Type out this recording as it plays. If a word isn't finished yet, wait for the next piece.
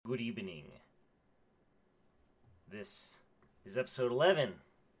evening. This is episode 11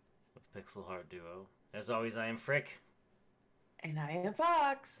 of Pixel Heart Duo. As always, I am Frick. And I am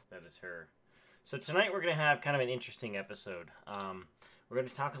Fox. That is her. So tonight we're going to have kind of an interesting episode. We're going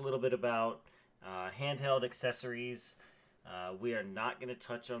to talk a little bit about handheld accessories. We are not going to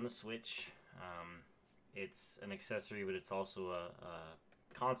touch on the Switch. It's an accessory, but it's also a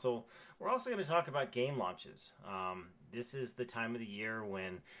console. We're also going to talk about game launches. This is the time of the year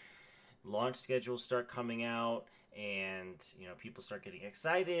when launch schedules start coming out and people start getting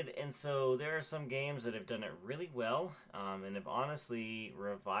excited, and so there are some games that have done it really well and have honestly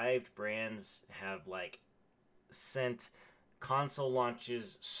revived brands, have sent console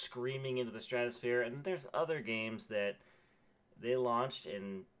launches screaming into the stratosphere, and there's other games that they launched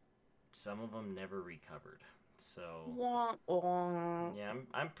and some of them never recovered. So yeah,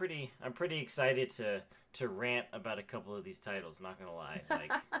 I'm pretty excited to rant about a couple of these titles, not gonna lie.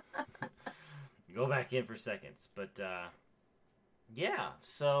 Go back in for seconds. But yeah,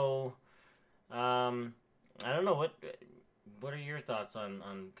 so I don't know, what are your thoughts on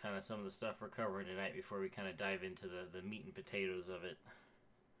kind of some of the stuff we're covering tonight before we kind of dive into the meat and potatoes of it?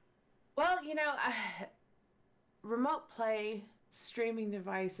 Well, remote play, streaming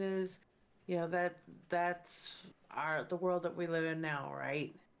devices, that's the world that we live in now,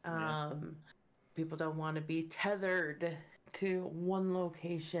 right? Yeah. People don't want to be tethered to one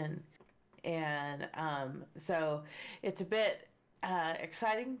location. And so it's a bit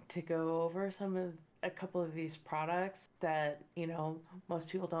exciting to go over a couple of these products that most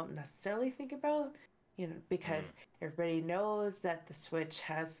people don't necessarily think about, because everybody knows that the Switch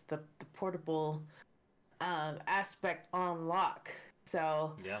has the portable aspect on lock.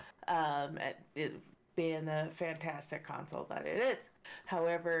 So yeah, it being a fantastic console that it is.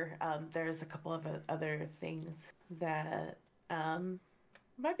 However, there's a couple of other things that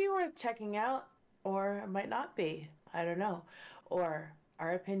might be worth checking out, or might not be. I don't know. Or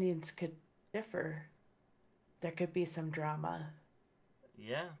our opinions could differ. There could be some drama.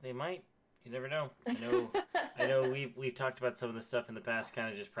 Yeah, they might. You never know. I know we've talked about some of this stuff in the past, kind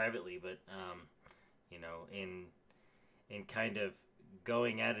of just privately, but in kind of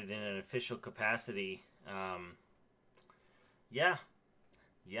going at it in an official capacity, yeah,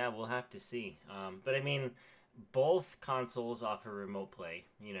 we'll have to see. But I mean, both consoles offer remote play.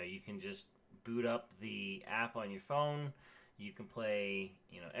 You can just boot up the app on your phone. You can play,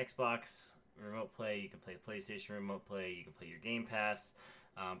 Xbox remote play. You can play PlayStation remote play. You can play your Game Pass.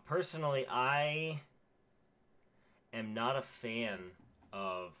 Personally, I am not a fan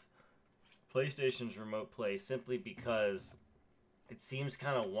of PlayStation's remote play simply because it seems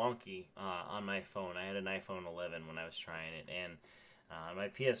kind of wonky on my phone. I had an iPhone 11 when I was trying it, and my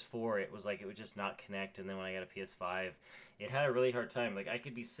PS4, it was like it would just not connect, and then when I got a PS5, it had a really hard time. I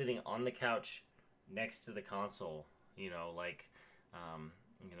could be sitting on the couch next to the console,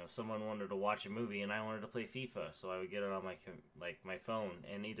 someone wanted to watch a movie and I wanted to play FIFA, so I would get it on my phone,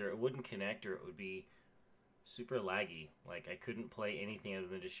 and either it wouldn't connect or it would be super laggy. I couldn't play anything other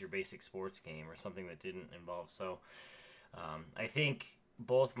than just your basic sports game or something that didn't involve. So I think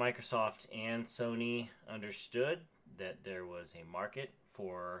both Microsoft and Sony understood that there was a market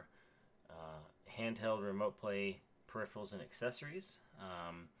for handheld remote play peripherals and accessories.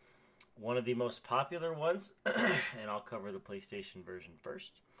 One of the most popular ones, and I'll cover the PlayStation version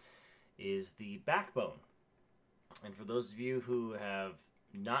first, is the Backbone. And for those of you who have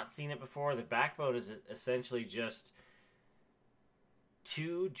not seen it before, the Backbone is essentially just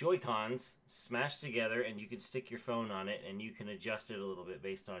two Joy-Cons smashed together, and you can stick your phone on it, and you can adjust it a little bit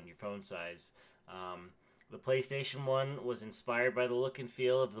based on your phone size. The PlayStation one was inspired by the look and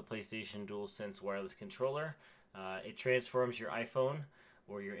feel of the PlayStation DualSense wireless controller. It transforms your iPhone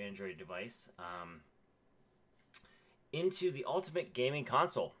or your Android device into the ultimate gaming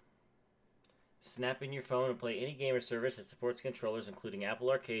console. Snap in your phone and play any game or service that supports controllers, including Apple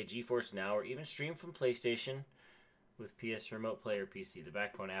Arcade, GeForce Now, or even stream from PlayStation with PS Remote Play or PC. The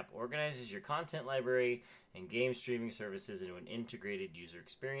Backbone app organizes your content library and game streaming services into an integrated user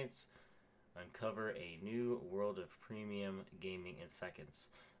experience. Uncover a new world of premium gaming in seconds.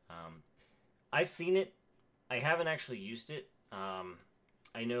 I've seen it. I haven't actually used it.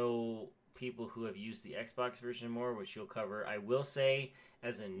 I know people who have used the Xbox version more, which you'll cover. I will say,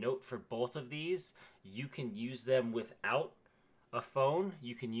 as a note for both of these, you can use them without a phone.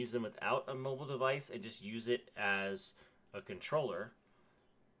 You can use them without a mobile device and just use it as a controller.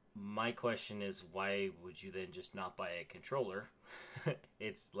 My question is, why would you then just not buy a controller?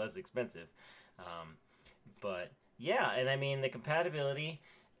 It's less expensive. But yeah, and I mean, the compatibility,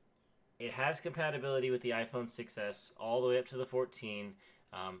 it has compatibility with the iPhone 6s all the way up to the 14.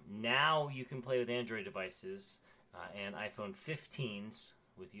 Now you can play with Android devices and iPhone 15s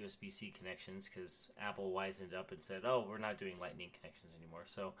with USB-C connections because Apple wisened up and said, "Oh, we're not doing Lightning connections anymore."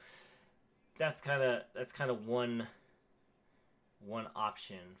 So that's kind of one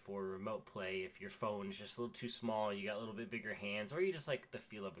option for remote play if your phone is just a little too small, you got a little bit bigger hands, or you just like the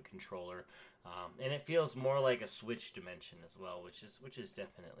feel of a controller, and it feels more like a Switch dimension as well, which is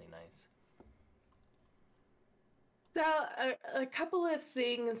definitely nice. So a couple of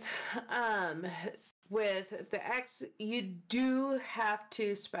things um, with the X, you do have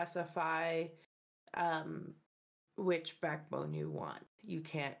to specify um, which backbone you want. You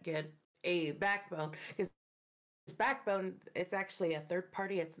can't get a backbone because backbone it's actually a third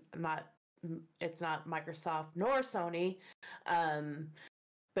party. It's not Microsoft nor Sony, um,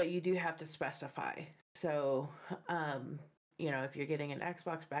 but you do have to specify. So if you're getting an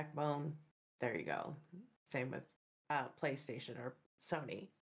Xbox backbone, there you go. Same with PlayStation or Sony.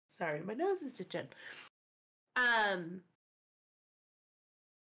 Sorry, my nose is itching. Um,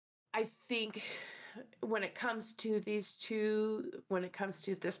 I think when it comes to these two, when it comes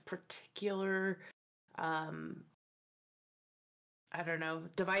to this particular, um, I don't know,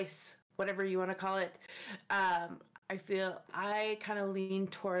 device, whatever you want to call it, I feel I kind of lean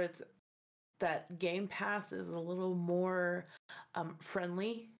towards that Game Pass is a little more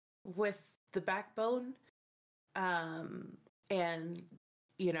friendly with the backbone. And,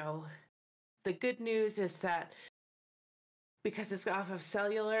 you know, the good news is that because it's off of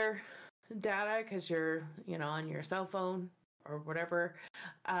cellular data, because you're, on your cell phone or whatever,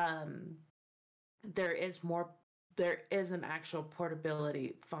 um, there is more, there is an actual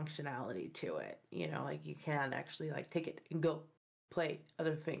portability functionality to it. Like you can actually like take it and go play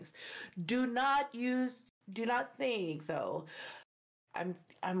other things. Do not think though, I'm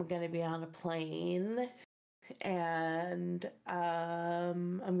gonna be on a plane and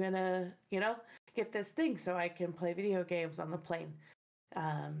I'm gonna, get this thing so I can play video games on the plane.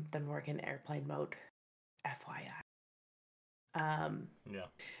 Then work in airplane mode, FYI. Yeah.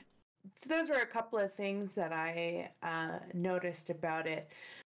 So those were a couple of things that I noticed about it.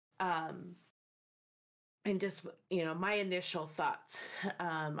 And just my initial thoughts.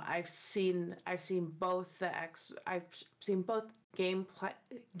 I've seen both Game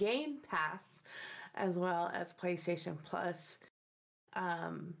Pass as well as PlayStation Plus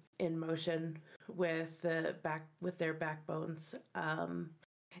in motion with their backbones.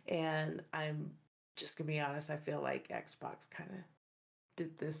 And I'm just gonna be honest, I feel like Xbox kind of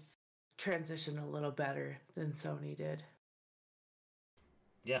did this transition a little better than Sony did.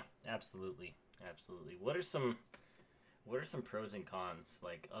 Yeah, absolutely. Absolutely. What are some pros and cons,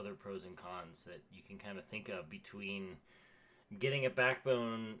 like other pros and cons that you can kind of think of between getting a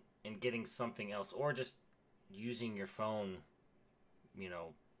backbone and getting something else, or just using your phone, you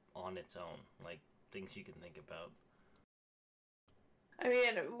know, on its own, like things you can think about? I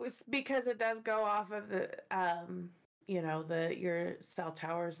mean, it was because it does go off of the your cell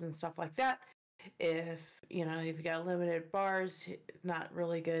towers and stuff like that. If you got limited bars, not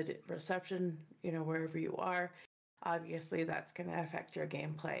really good reception, wherever you are, obviously that's going to affect your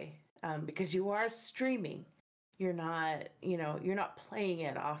gameplay because you are streaming. You're not playing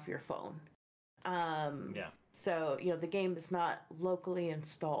it off your phone. Yeah. So the game is not locally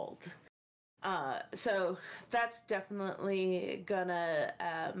installed. So that's definitely gonna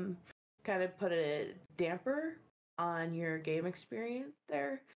kind of put a damper on your game experience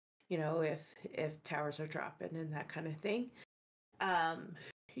there. If towers are dropping and that kind of thing. Um,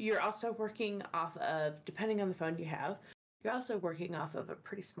 you're also working off of, depending on the phone you have, you're also working off of a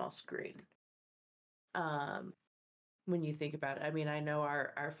pretty small screen. Um, when you think about it, I mean, I know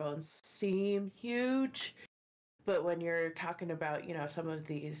our phones seem huge, but when you're talking about, some of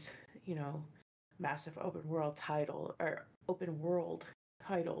these, massive open world titles,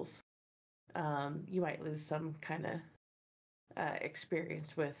 you might lose some kind of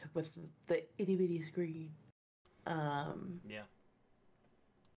experience with the itty bitty screen. Yeah.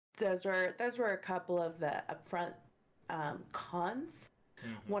 Those were a couple of the upfront cons.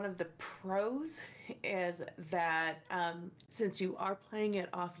 Mm-hmm. One of the pros is that since you are playing it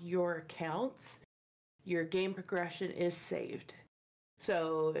off your accounts, your game progression is saved.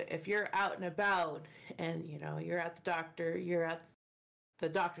 So if you're out and about and you're at the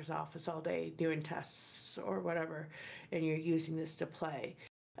doctor's office all day doing tests or whatever, and you're using this to play,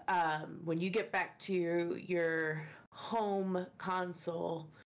 when you get back to your home console,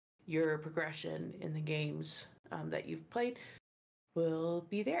 your progression in the games that you've played will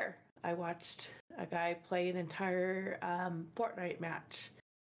be there. I watched a guy play an entire Fortnite match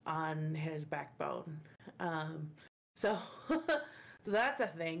on his backbone. So That's a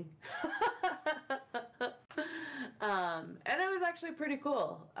thing. And it was actually pretty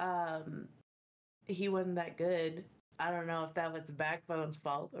cool. He wasn't that good. I don't know if that was the backbone's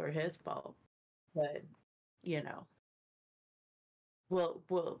fault or his fault, but you know, we'll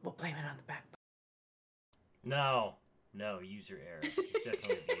blame it on the backbone. No, user error. He's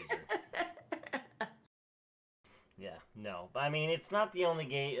definitely the user. Yeah, no. I mean, it's not the only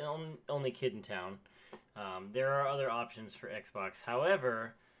kid in town. There are other options for Xbox.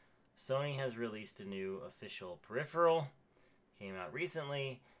 However, Sony has released a new official peripheral. Came out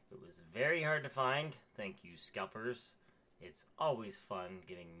recently. It was very hard to find. Thank you, scalpers. It's always fun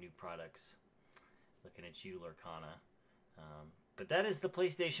getting new products. Looking at you, Lorcana. But that is the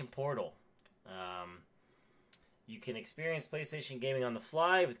PlayStation Portal. You can experience PlayStation gaming on the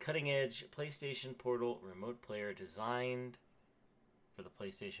fly with cutting-edge PlayStation Portal remote player designed for the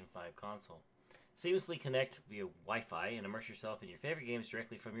PlayStation 5 console. Seamlessly connect via Wi-Fi and immerse yourself in your favorite games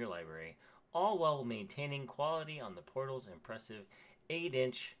directly from your library, all while maintaining quality on the Portal's impressive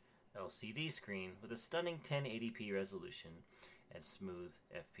 8-inch LCD screen with a stunning 1080p resolution and smooth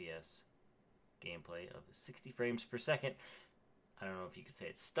FPS gameplay of 60 frames per second. I don't know if you could say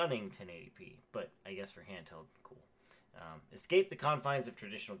it's stunning 1080p, but I guess for handheld, cool. Escape the confines of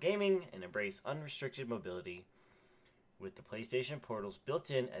traditional gaming and embrace unrestricted mobility with the PlayStation Portal's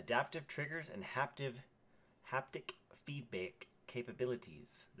built-in adaptive triggers and haptic feedback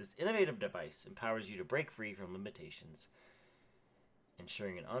capabilities. This innovative device empowers you to break free from limitations,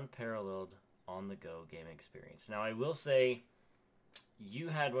 ensuring an unparalleled on-the-go gaming experience. Now, I will say, you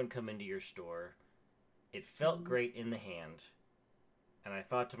had one come into your store. It felt great in the hand. And I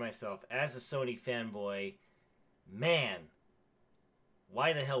thought to myself, as a Sony fanboy, man,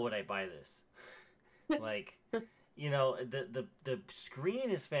 why the hell would I buy this? Like, you know, the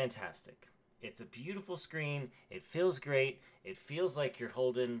screen is fantastic. It's a beautiful screen. It feels great. It feels like you're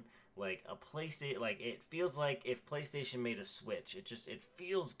holding like a PlayStation. Like, it feels like if PlayStation made a Switch. It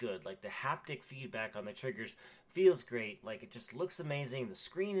feels good. Like, the haptic feedback on the triggers feels great. Like, it just looks amazing. The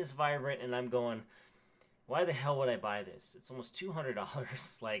screen is vibrant, and I'm going, why the hell would I buy this? It's almost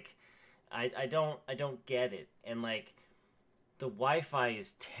 $200. Like, I don't get it. And like, the Wi-Fi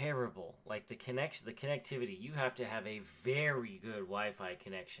is terrible. Like, the connectivity, you have to have a very good Wi-Fi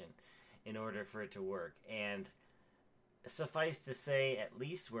connection in order for it to work. And suffice to say, at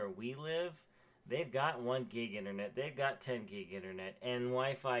least where we live, they've got 1 gig internet, they've got 10 gig internet, and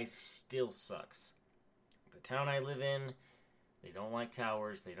Wi-Fi still sucks. The town I live in, they don't like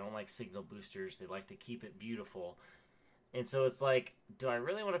towers. They don't like signal boosters. They like to keep it beautiful. And so it's like, do I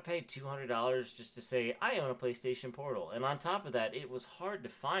really want to pay $200 just to say I own a PlayStation Portal? And on top of that, it was hard to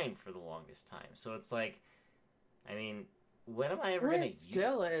find for the longest time. So it's like, I mean, when am I ever going to use it? It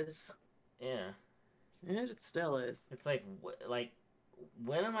still is. Yeah. It still is. It's like,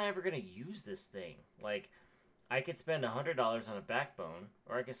 when am I ever going to use this thing? Like, I could spend $100 on a backbone,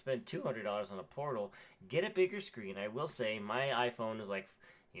 or I could spend $200 on a Portal, get a bigger screen. I will say my iPhone is like,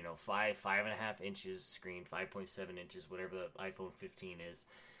 you know, 5.5 inches screen, 5.7 inches, whatever the iPhone 15 is.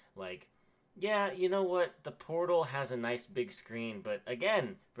 Like, yeah, you know what? The Portal has a nice big screen, but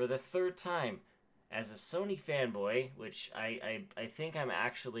again, for the third time, as a Sony fanboy, which I think I'm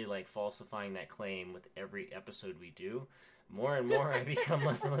actually like falsifying that claim with every episode we do. More and more, I become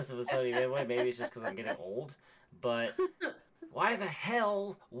less and less of a Sony fanboy. Maybe it's just because I'm getting old. But why the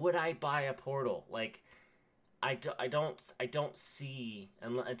hell would I buy a Portal? Like, I don't see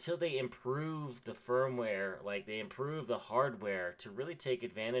until they improve the firmware, like they improve the hardware to really take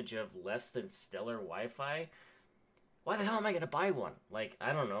advantage of less than stellar Wi-Fi. Why the hell am I going to buy one? Like,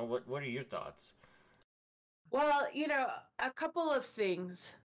 I don't know. What are your thoughts? Well, you know, a couple of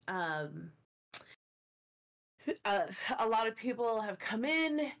things. A lot of people have come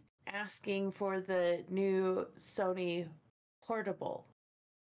in asking for the new Sony portable.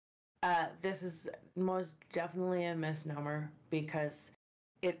 This is most definitely a misnomer because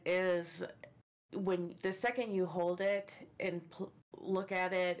it is, when the second you hold it and look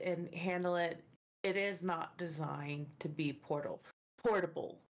at it and handle it, it is not designed to be portable.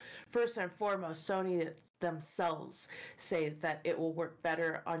 First and foremost, Sony themselves say that it will work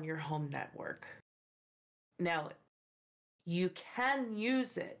better on your home network. Now, you can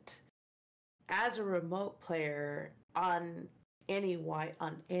use it as a remote player on any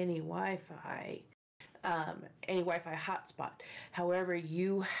Wi-Fi, any Wi-Fi hotspot. However,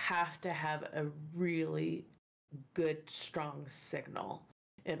 you have to have a really good, strong signal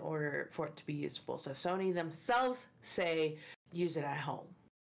in order for it to be usable. So Sony themselves say use it at home,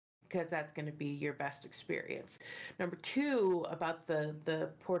 because that's going to be your best experience. Number two, about the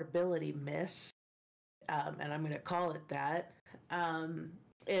portability myth, and I'm going to call it that. um,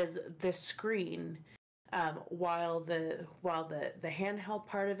 is the screen. While the handheld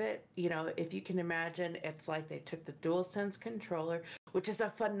part of it, if you can imagine, it's like they took the DualSense controller, which is a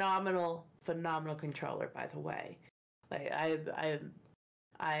phenomenal controller, by the way. Like I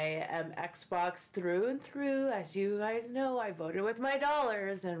am Xbox through and through. As you guys know, I voted with my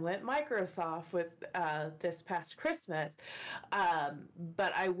dollars and went Microsoft with this past Christmas.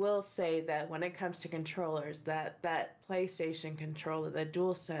 But I will say that when it comes to controllers, that PlayStation controller, the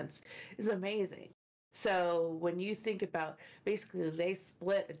DualSense, is amazing. So when you think about, basically they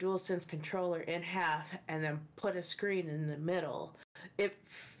split a DualSense controller in half and then put a screen in the middle, it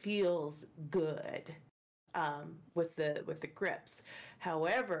feels good with the grips.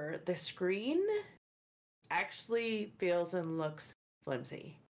 However, the screen actually feels and looks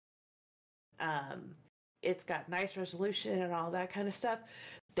flimsy. Um, it's got nice resolution and all that kind of stuff.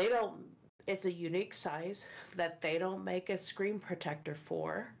 They don't. It's a unique size that they don't make a screen protector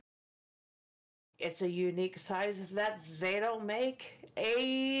for. It's a unique size that they don't make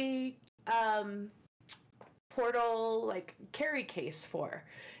a portal like carry case for.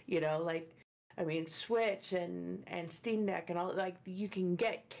 Like, I mean, Switch and Steam Deck and all, like, you can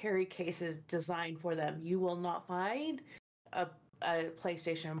get carry cases designed for them. You will not find a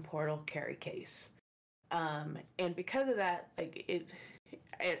PlayStation Portal carry case. And because of that, like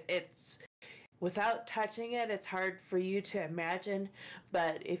it's without touching it, it's hard for you to imagine.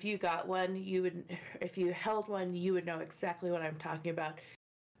 But if you got one, if you held one, you would know exactly what I'm talking about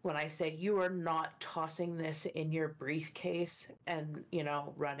when I say you are not tossing this in your briefcase and,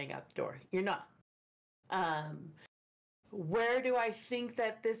 running out the door. You're not. Where do I think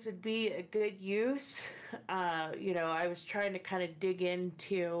that this would be a good use? I was trying to kind of dig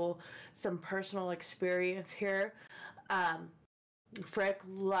into some personal experience here. Frick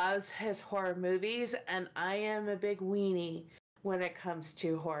loves his horror movies, and I am a big weenie when it comes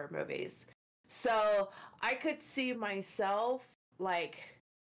to horror movies. So I could see myself, like,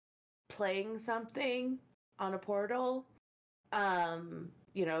 playing something on a portal,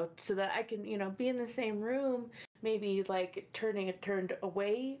 so that I can, be in the same room, maybe like turning it turned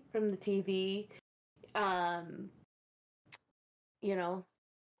away from the TV.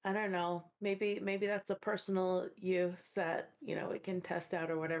 I don't know. Maybe that's a personal use that, it can test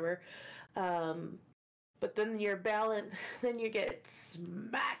out or whatever. But then then you get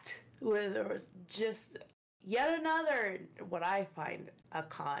smacked with or just yet another, what I find a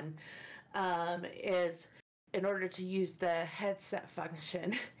con, is in order to use the headset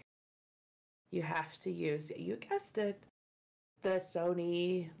function, you have to use, you guessed it, the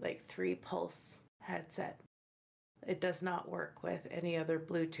Sony like 3-pulse headset. It does not work with any other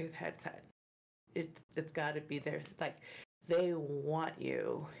Bluetooth headset. It's got to be there. Like, they want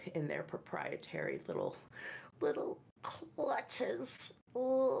you in their proprietary little clutches.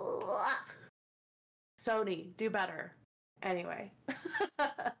 Sony, do better. Anyway,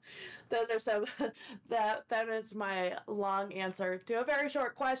 those are some. That is my long answer to a very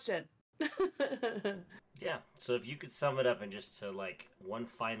short question. Yeah, so if you could sum it up in just to like one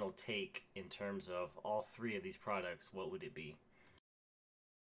final take in terms of all three of these products, what would it be?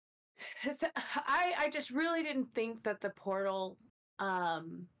 I just really didn't think that the Portal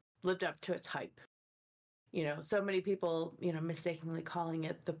lived up to its hype. So many people, mistakenly calling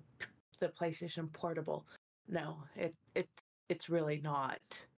it the PlayStation Portable. No, it's really not.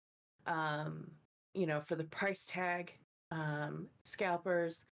 For the price tag,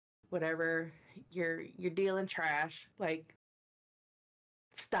 scalpers, whatever, you're dealing trash. Like,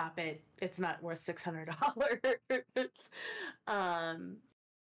 stop it. It's not worth $600.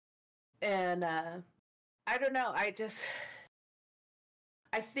 And I don't know.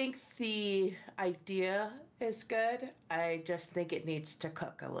 I think the idea is good. I just think it needs to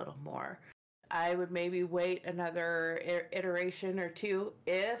cook a little more. I would maybe wait another iteration or two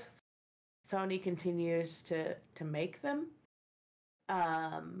if Sony continues to make them.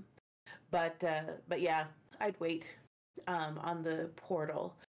 But yeah, I'd wait on the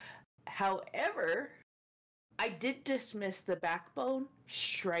Portal. However, I did dismiss the Backbone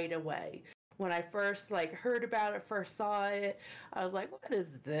straight away. When I first heard about it, first saw it, I was like, "What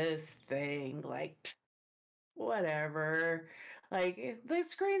is this thing? Like, whatever. Like, the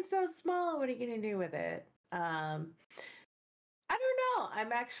screen's so small. What are you gonna do with it?" I don't know.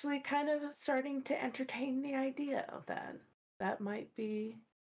 I'm actually kind of starting to entertain the idea of that might be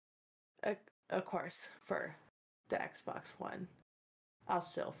a course for the Xbox One. I'll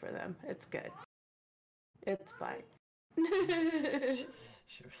shill for them. It's good. It's fine.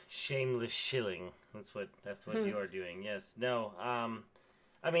 Shameless shilling. That's what you are doing. Yes. No.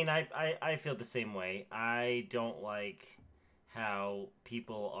 I mean, I feel the same way. I don't like how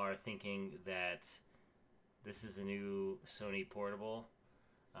people are thinking that this is a new Sony portable.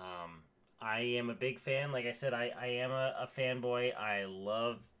 Um, I am a big fan. Like I said, I am a fanboy. I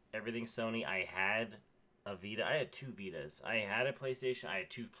love everything Sony. I had a Vita. I had two Vitas. I had a PlayStation. I had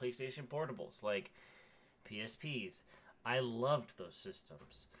two PlayStation portables, like PSPs. I loved those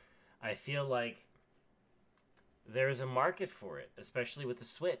systems. I feel like there's a market for it, especially with the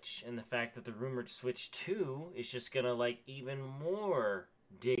Switch and the fact that the rumored Switch 2 is just gonna like even more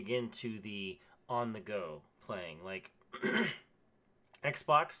dig into the on the go playing. Like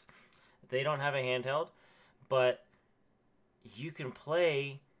Xbox, they don't have a handheld, but you can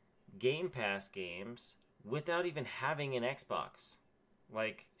play Game Pass games without even having an Xbox.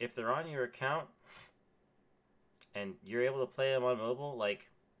 Like if they're on your account and you're able to play them on mobile, like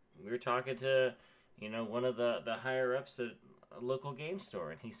we were talking to, one of the higher ups at a local game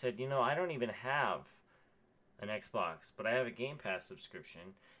store, and he said, I don't even have an Xbox, but I have a Game Pass subscription,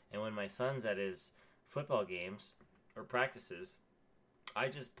 and when my son's at his football games or practices, I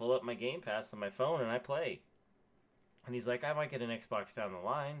just pull up my Game Pass on my phone and I play. And he's like, I might get an Xbox down the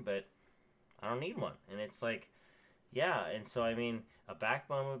line, but I don't need one. And it's like, yeah. And so, I mean, a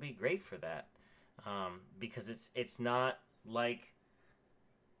backbone would be great for that, because it's not like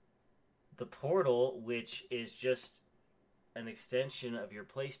the Portal, which is just an extension of your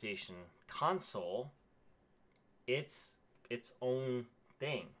PlayStation console. It's its own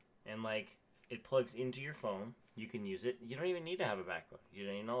thing, and like it plugs into your phone. You can use it. You don't even need to have a backbone.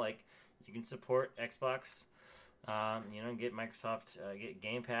 Like you can support Xbox. Get Microsoft, get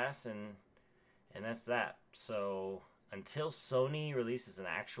Game Pass, and that's that. So until Sony releases an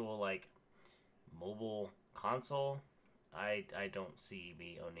actual like mobile console, I don't see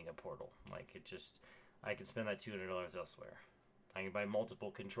me owning a Portal. Like it just, I can spend that $200 elsewhere. I can buy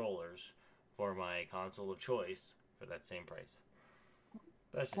multiple controllers for my console of choice for that same price.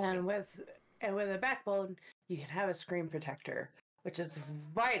 But that's just me. And with a backbone, you can have a screen protector, which is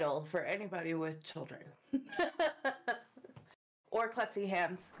vital for anybody with children. Or klutzy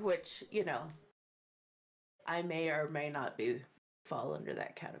hands, which, I may or may not fall under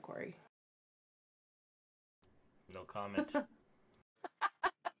that category. No comment.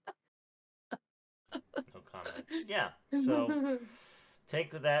 No comment. Yeah. So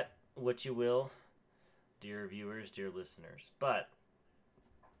take with that what you will, dear viewers, dear listeners. But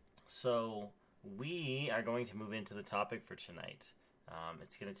so we are going to move into the topic for tonight.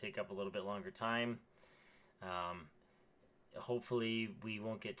 It's going to take up a little bit longer time. Hopefully we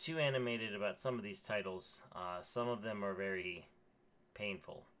won't get too animated about some of these titles. Some of them are very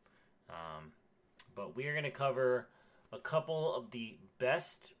painful. But we are going to cover a couple of the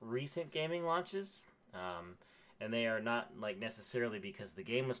best recent gaming launches. And they are not like necessarily because the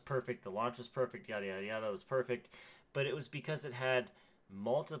game was perfect, the launch was perfect, yada yada yada, it was perfect, but it was because it had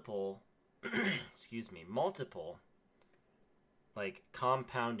multiple multiple like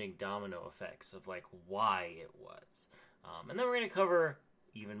compounding domino effects of like why it was. And then we're going to cover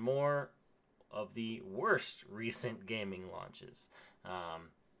even more of the worst recent gaming launches.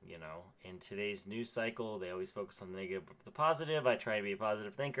 In today's news cycle, they always focus on the negative of the positive. I try to be a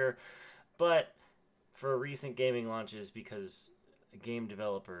positive thinker. But for recent gaming launches, because game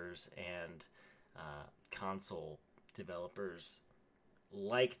developers and console developers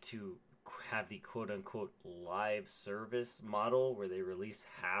like to have the quote-unquote live service model where they release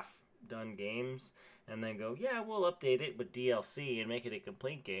half-done games and then go, yeah, we'll update it with DLC and make it a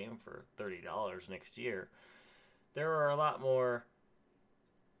complete game for $30 next year. There are a lot more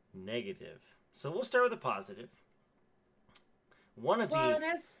negative. So we'll start with the positive. One of Well,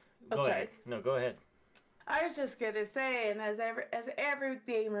 the... Go ahead. No, go ahead. I was just gonna say, and as every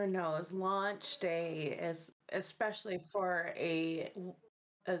gamer knows, launch day is especially for a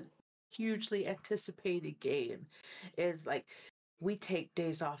hugely anticipated game is like we take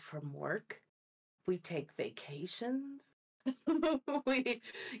days off from work, we take vacations, we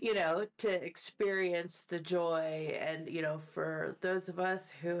to experience the joy. And for those of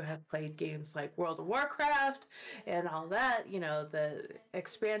us who have played games like World of Warcraft and all that, the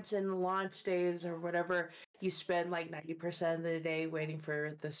expansion launch days or whatever, you spend like 90% of the day waiting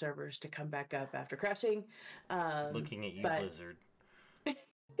for the servers to come back up after crashing. Looking at you, Blizzard.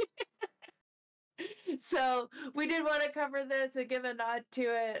 So we did want to cover this and give a nod to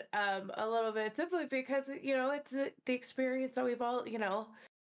it a little bit, simply because it's the experience that we've all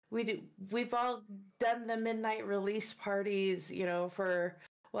we've all done the midnight release parties for,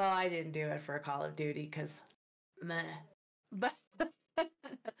 well, I didn't do it for Call of Duty because meh, but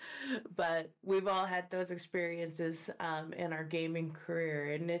but we've all had those experiences in our gaming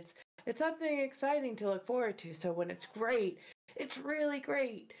career, and it's something exciting to look forward to. So when it's great, it's really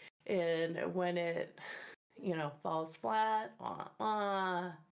great. And when it, falls flat,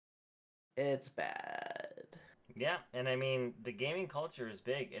 it's bad. Yeah, and I mean the gaming culture is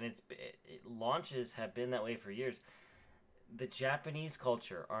big, and launches have been that way for years. The Japanese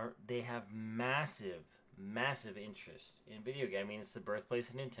culture they have massive interest in video game. I mean, it's the birthplace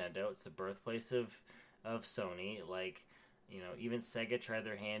of Nintendo. It's the birthplace of Sony. Like, even Sega tried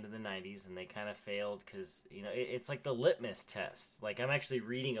their hand in the '90s and they kind of failed because it's like the litmus test. Like, I'm actually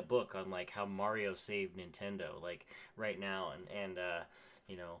reading a book on like how Mario saved Nintendo, like right now, and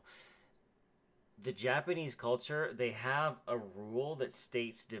you know the Japanese culture, they have a rule that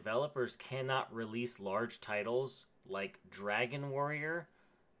states developers cannot release large titles like Dragon Warrior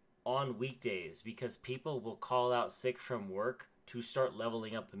on weekdays because people will call out sick from work to start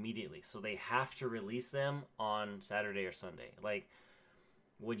leveling up immediately. So they have to release them on Saturday or Sunday. Like,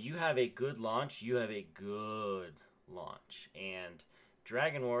 when you have a good launch, you have a good launch. And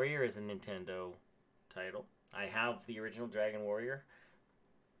Dragon Warrior is a Nintendo title. I have the original Dragon Warrior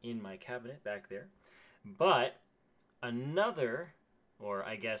in my cabinet back there. But another, or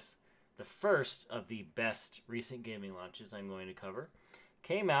I guess the first of the best recent gaming launches I'm going to cover,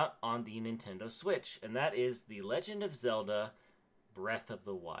 came out on the Nintendo Switch, and that is The Legend of Zelda Breath of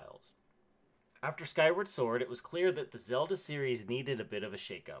the Wild. After Skyward Sword, it was clear that the Zelda series needed a bit of a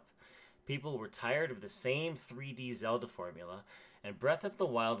shakeup. People were tired of the same 3D Zelda formula, and Breath of the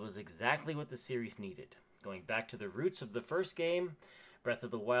Wild was exactly what the series needed. Going back to the roots of the first game, Breath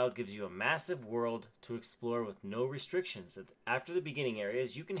of the Wild gives you a massive world to explore with no restrictions. After the beginning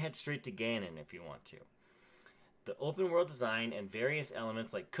areas, you can head straight to Ganon if you want to. The open world design and various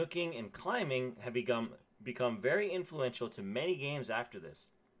elements like cooking and climbing have become very influential to many games after this.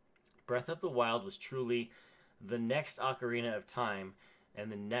 Breath of the Wild was truly the next Ocarina of Time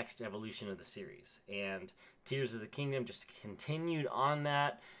and the next evolution of the series. And Tears of the Kingdom just continued on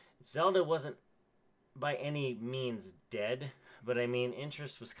that. Zelda wasn't by any means dead, but I mean,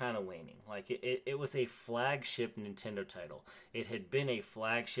 interest was kind of waning. Like, it was a flagship Nintendo title. It had been a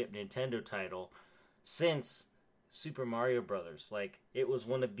flagship Nintendo title since Super Mario Brothers. Like, it was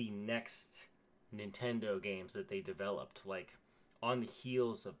one of the next Nintendo games that they developed, like, on the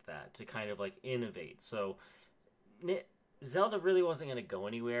heels of that to kind of, like, innovate. So, Zelda really wasn't going to go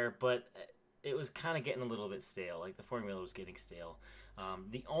anywhere, but it was kind of getting a little bit stale. Like, the formula was getting stale.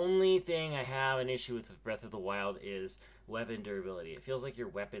 The only thing I have an issue with Breath of the Wild is weapon durability. It feels like your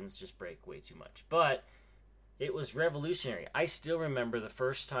weapons just break way too much. But it was revolutionary. I still remember the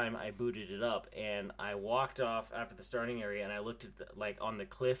first time I booted it up, and I walked off after the starting area, and I looked at like on the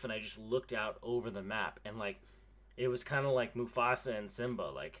cliff, and I just looked out over the map, and like it was kind of like Mufasa and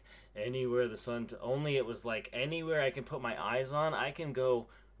Simba, like anywhere the sun. Only it was like anywhere I can put my eyes on, I can go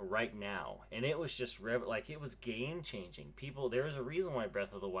right now, and it was just like it was game changing. There was a reason why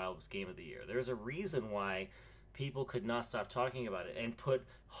Breath of the Wild was Game of the Year. There's a reason why people could not stop talking about it and put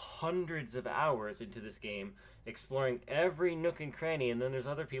hundreds of hours into this game, exploring every nook and cranny. And then there's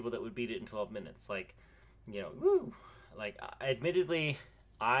other people that would beat it in 12 minutes. Like, woo. Like, admittedly,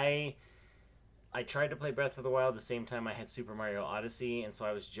 I tried to play Breath of the Wild the same time I had Super Mario Odyssey, and so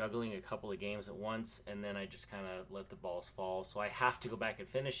I was juggling a couple of games at once, and then I just kind of let the balls fall. So I have to go back and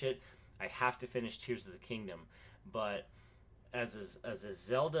finish it. I have to finish Tears of the Kingdom. But as a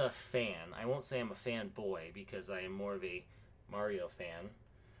Zelda fan, I won't say I'm a fanboy because I am more of a Mario fan.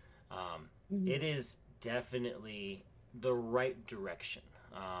 It is definitely the right direction.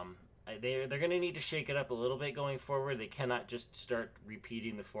 They're going to need to shake it up a little bit going forward. They cannot just start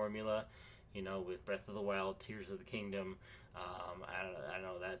repeating the formula, with Breath of the Wild, Tears of the Kingdom. I don't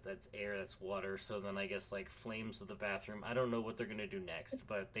know that's air, that's water. So then I guess like Flames of the Bathroom. I don't know what they're gonna do next,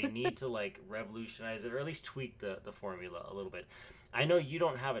 but they need to like revolutionize it or at least tweak the formula a little bit. I know you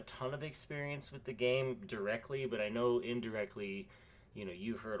don't have a ton of experience with the game directly, but I know indirectly,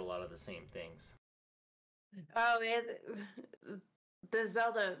 you've heard a lot of the same things. Oh, the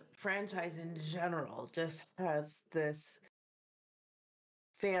Zelda franchise in general just has this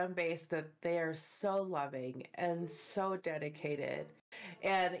fan base that they are so loving and so dedicated.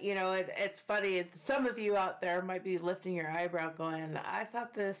 And it's funny, some of you out there might be lifting your eyebrow going, I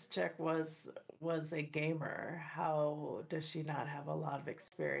thought this chick was a gamer. How does she not have a lot of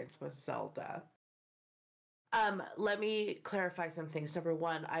experience with Zelda? Let me clarify some things. Number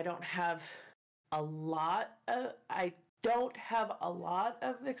one, I don't have a lot of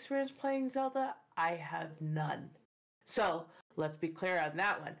experience playing Zelda. I have none. So let's be clear on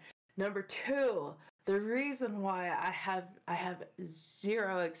that one. Number two, the reason why I have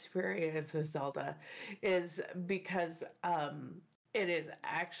zero experience with Zelda is because it is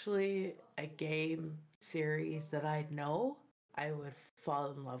actually a game series that I know. I would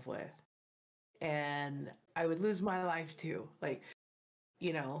fall in love with. And I would lose my life too. Like,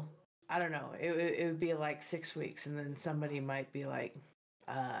 you know, I don't know. It would be like 6 weeks, and then somebody might be like,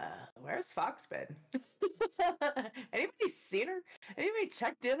 where's Fox been? Anybody seen her? Anybody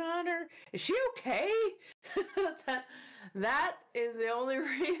checked in on her? Is she okay? that, that is the only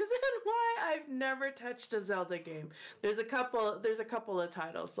reason why I've never touched a Zelda game. There's a couple of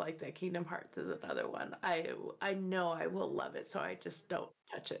titles like that. Kingdom Hearts is another one. I know I will love it, so I just don't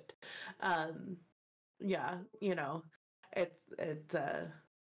touch it. Um, yeah, it's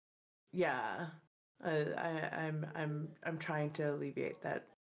yeah. I'm trying to alleviate that.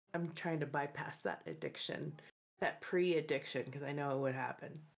 I'm trying to bypass that addiction, that pre-addiction, because I know it would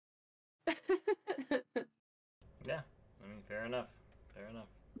happen. Yeah, I mean, fair enough. Fair enough.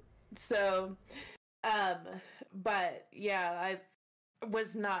 So, um, but yeah, I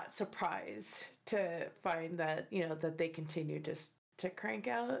was not surprised to find that that they continue just to crank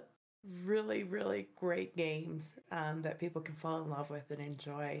out really, really great games that people can fall in love with and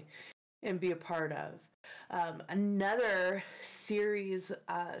enjoy and be a part of. Another series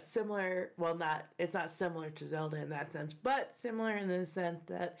similar, well, it's not similar to Zelda in that sense, but similar in the sense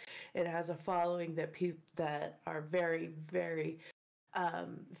that it has a following that people that are very, very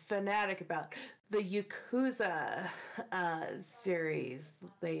fanatic about. The Yakuza series,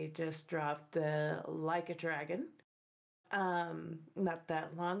 they just dropped the Like a Dragon not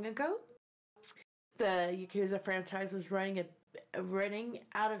that long ago. The Yakuza franchise was running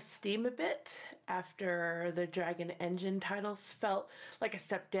out of steam a bit after the Dragon Engine titles felt like a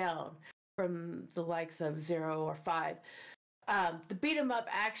step down from the likes of 0 or 5. The beat 'em up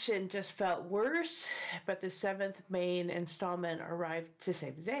action just felt worse, but the seventh main installment arrived to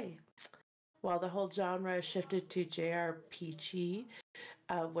save the day. While the whole genre shifted to JRPG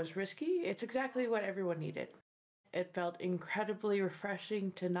was risky, it's exactly what everyone needed. It felt incredibly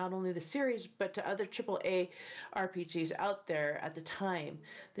refreshing to not only the series, but to other AAA RPGs out there at the time.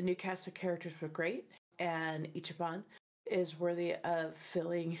 The new cast of characters were great, and Ichiban is worthy of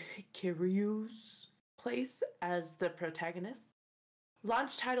filling Kiryu's place as the protagonist.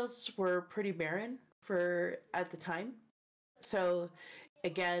 Launch titles were pretty barren for at the time. So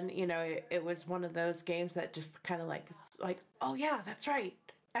again, it was one of those games that just kind of like, oh yeah, that's right.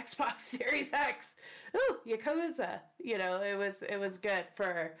 Xbox Series X. Ooh, Yakuza. It was good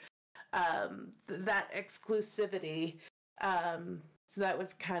for that exclusivity. So that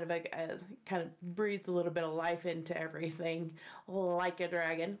was kind of a kind of breathed a little bit of life into everything, like a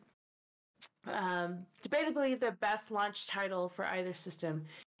dragon. Debatably the best launch title for either system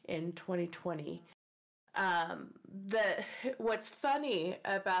in 2020. The what's funny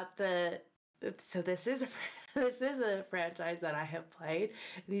about so this is a franchise that I have played.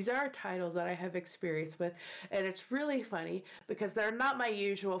 These are titles that I have experience with, and it's really funny because they're not my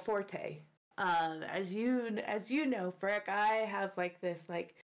usual forte. As you know, Frick, I have like this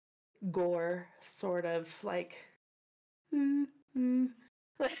like gore sort of like I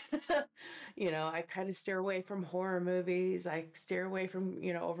kind of steer away from horror movies. I steer away from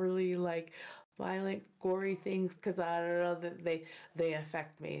overly like violent, gory things because I don't know that they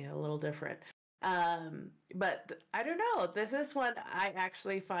affect me a little different. But I don't know. This is one I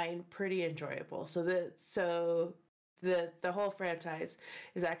actually find pretty enjoyable. So the whole franchise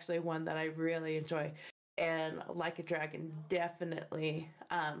is actually one that I really enjoy. And Like a Dragon definitely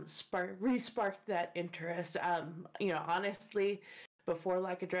re-sparked that interest. Honestly, before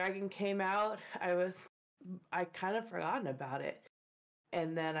Like a Dragon came out, I kind of forgotten about it.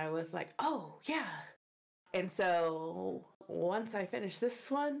 And then I was like, oh yeah. And so once I finish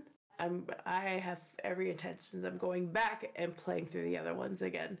this one, I have every intentions of going back and playing through the other ones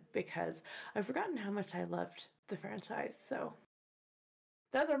again because I've forgotten how much I loved the franchise. So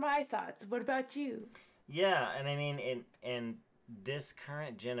those are my thoughts. What about you? Yeah, and I mean, and this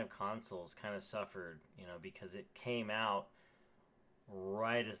current gen of consoles kind of suffered, because it came out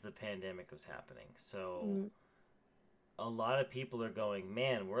right as the pandemic was happening. So a lot of people are going,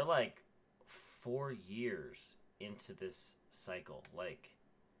 man, we're like 4 years into this cycle,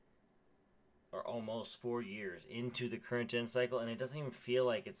 or almost 4 years into the current gen cycle, and it doesn't even feel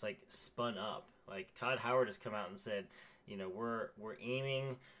like it's like spun up. Like Todd Howard has come out and said, we're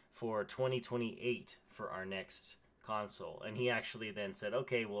aiming for 2028 for our next console, and he actually then said,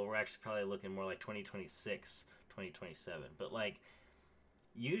 okay, well, we're actually probably looking more like 2026, 2027. But like,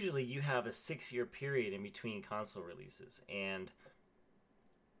 usually you have a 6-year period in between console releases, and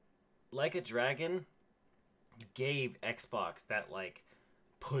Like a Dragon gave Xbox that like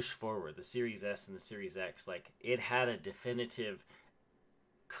push forward, the Series S and the Series X. Like, it had a definitive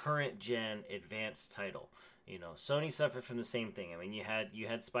current gen advanced title. Sony suffered from the same thing. I mean, you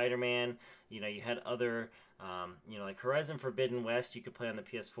had Spider-Man, you had other, like Horizon Forbidden West, you could play on the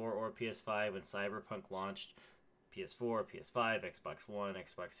PS4 or PS5 when Cyberpunk launched. PS4, PS5, Xbox One,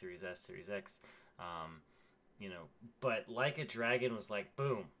 Xbox Series S, Series X, but Like a Dragon was like,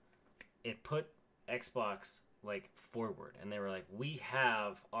 boom, it put Xbox like forward, and they were like, we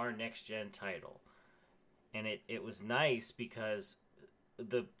have our next gen title, and it was nice because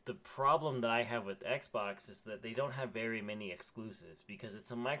the problem that I have with Xbox is that they don't have very many exclusives because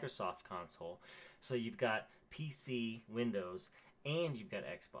it's a Microsoft console. So you've got PC, Windows, and you've got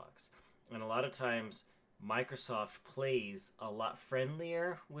Xbox. And a lot of times Microsoft plays a lot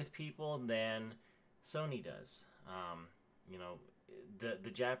friendlier with people than Sony does.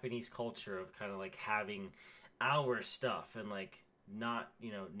 The Japanese culture of kind of like having our stuff and like not,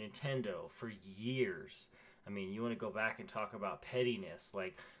 Nintendo for years. I mean, you want to go back and talk about pettiness,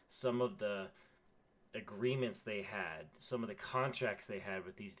 like some of the agreements they had, some of the contracts they had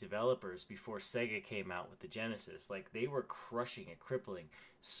with these developers before Sega came out with the Genesis. Like, they were crushing and crippling.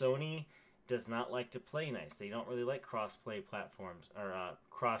 Sony does not like to play nice. They don't really like cross-play platforms or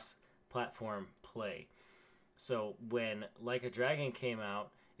cross-platform play. So when Like a Dragon came out,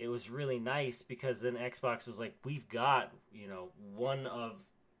 it was really nice because then Xbox was like, we've got, one of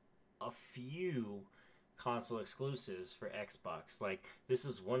a few console exclusives for Xbox. Like, this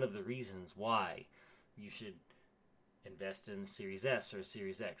is one of the reasons why you should invest in Series S or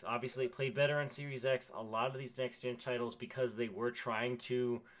Series X. Obviously, it played better on Series X. A lot of these next-gen titles, because they were trying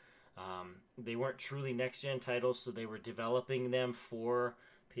to... they weren't truly next-gen titles, so they were developing them for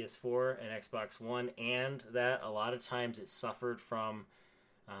PS4 and Xbox One, and that a lot of times it suffered from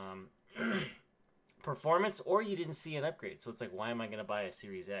performance, or you didn't see an upgrade. So it's like, why am I going to buy a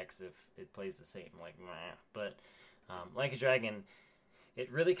Series X if it plays the same? Like, nah. But Like a Dragon,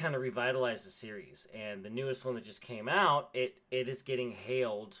 it really kind of revitalized the series. And the newest one that just came out, it is getting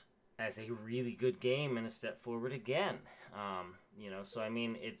hailed as a really good game and a step forward again. So I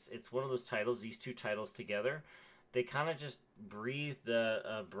mean, it's one of those titles. These two titles together, they kind of just breathed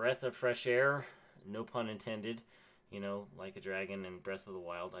a breath of fresh air, no pun intended. Like a Dragon and Breath of the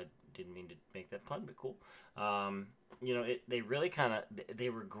Wild. I didn't mean to make that pun, but cool. They really they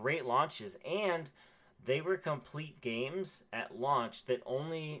were great launches, and they were complete games at launch that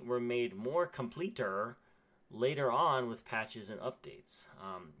only were made more completer later on with patches and updates.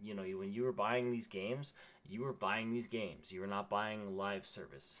 When you were buying these games, you were buying these games. You were not buying live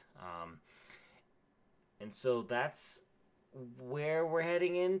service. And so that's where we're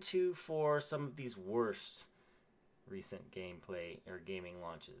heading into for some of these worst recent gameplay or gaming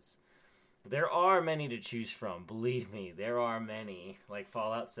launches. There are many to choose from. Believe me, there are many. Like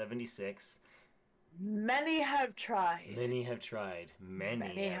Fallout 76. Many have tried. Many have tried.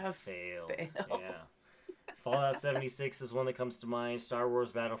 Many have failed. Yeah. Fallout 76 is one that comes to mind. Star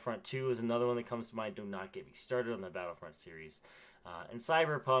Wars Battlefront 2 is another one that comes to mind. Do not get me started on the Battlefront series. And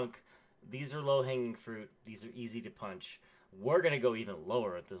Cyberpunk, these are low-hanging fruit. These are easy to punch. We're going to go even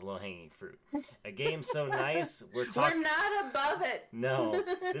lower with this low-hanging fruit. A game so nice, we're not above it. No,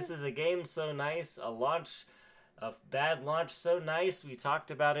 this is a game so nice, a bad launch so nice, we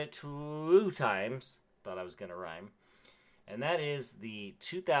talked about it 2 times. Thought I was going to rhyme. And that is the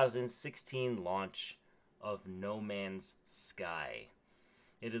 2016 launch of No Man's Sky.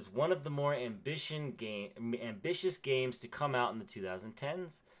 It is one of the more ambitious games to come out in the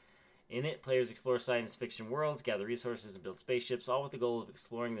 2010s. In it, players explore science fiction worlds, gather resources, and build spaceships, all with the goal of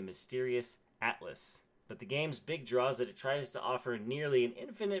exploring the mysterious Atlas. But the game's big draw is that it tries to offer nearly an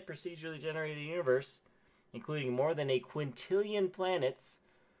infinite procedurally generated universe, including more than a quintillion planets.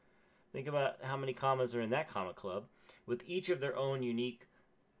 Think about how many commas are in that comma club, with each of their own unique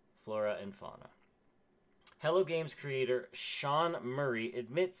flora and fauna. Hello Games creator Sean Murray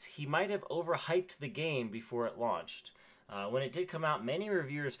admits he might have overhyped the game before it launched. When it did come out, many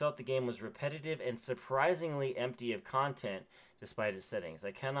reviewers felt the game was repetitive and surprisingly empty of content despite its settings.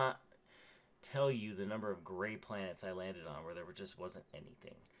 I cannot tell you the number of gray planets I landed on where there just wasn't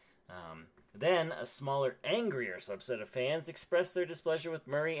anything. Then, a smaller, angrier subset of fans expressed their displeasure with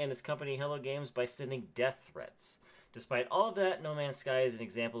Murray and his company Hello Games by sending death threats. Despite all of that, No Man's Sky is an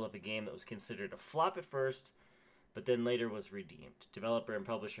example of a game that was considered a flop at first, but then later was redeemed. Developer and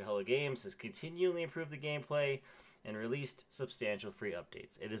publisher Hello Games has continually improved the gameplay and released substantial free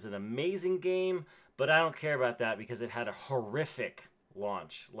updates. It is an amazing game, but I don't care about that because it had a horrific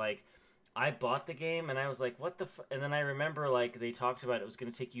launch. Like, I bought the game and I was like, what the and then I remember, like, they talked about it was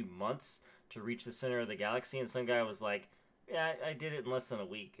going to take you months to reach the center of the galaxy, and some guy was like, yeah, I did it in less than a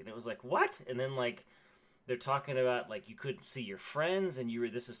week. And it was like, what? And then, like, they're talking about like you couldn't see your friends, and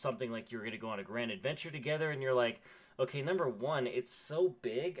this is something like you were going to go on a grand adventure together, and you're like, okay, number one, it's so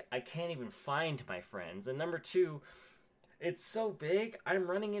big I can't even find my friends, and number two, it's so big I'm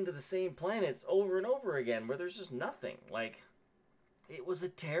running into the same planets over and over again where there's just nothing. Like, it was a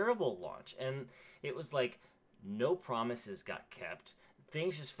terrible launch, and it was like no promises got kept.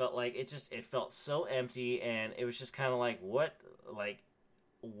 Things just felt like it felt so empty, and it was just kind of like, what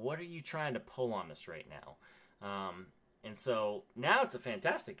are you trying to pull on us right now? And so now it's a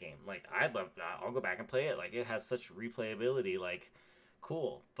fantastic game. Like, I'll go back and play it. Like, it has such replayability. Like,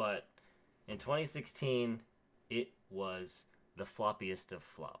 cool. But in 2016, it was the floppiest of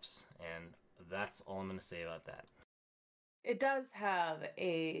flops, and that's all I'm going to say about that. It does have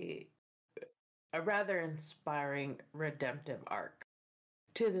a rather inspiring redemptive arc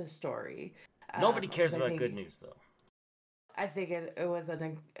to the story. Nobody cares about good news, though. I think it was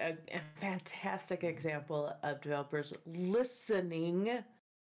a fantastic example of developers listening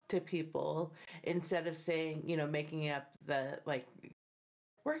to people instead of saying, making up the, like,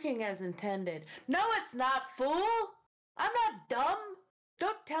 working as intended. No, it's not, fool! I'm not dumb!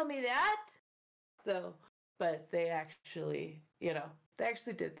 Don't tell me that! So, but they actually,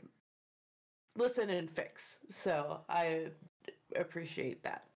 did listen and fix. So I appreciate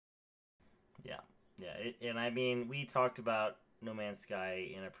that. Yeah, and I mean, we talked about No Man's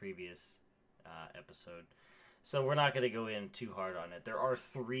Sky in a previous episode, so we're not going to go in too hard on it. There are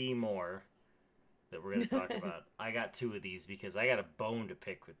 3 more that we're going to talk about. I got 2 of these because I got a bone to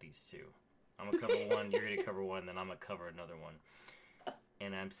pick with these 2. I'm going to cover one, you're going to cover one, then I'm going to cover another one.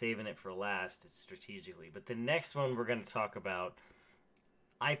 And I'm saving it for last, it's strategically. But the next one we're going to talk about,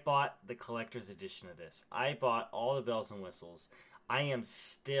 I bought the collector's edition of this. I bought all the bells and whistles. I am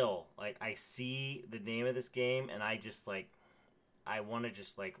still, like, I see the name of this game, and I just, like, I want to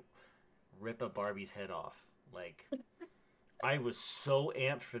just, like, rip a Barbie's head off. Like, I was so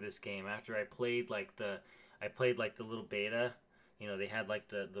amped for this game after I played, like, the little beta. They had, like,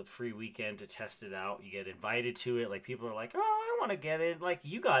 the free weekend to test it out. You get invited to it. Like, people are like, oh, I want to get it. Like,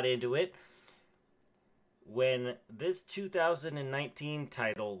 you got into it. When this 2019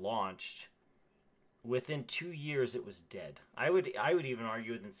 title launched, within 2 years, it was dead. I would even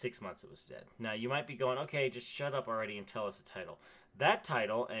argue within 6 months it was dead. Now, you might be going, okay, just shut up already and tell us the title. That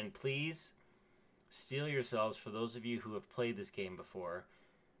title, and please steel yourselves for those of you who have played this game before,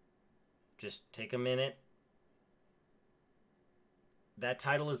 just take a minute. That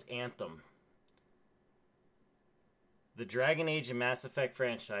title is Anthem. The Dragon Age and Mass Effect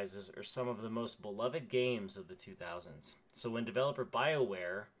franchises are some of the most beloved games of the 2000s. So when developer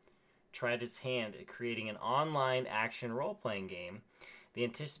BioWare tried its hand at creating an online action role-playing game, the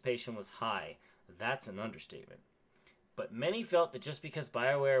anticipation was high. That's an understatement. But many felt that just because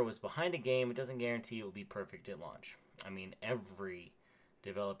BioWare was behind a game, it doesn't guarantee it will be perfect at launch. I mean, every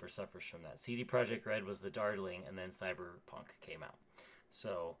developer suffers from that. CD Projekt Red was the darling, and then Cyberpunk came out.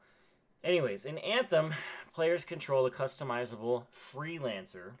 So, anyways, in Anthem, players control a customizable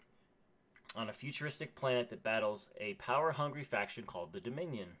freelancer on a futuristic planet that battles a power-hungry faction called the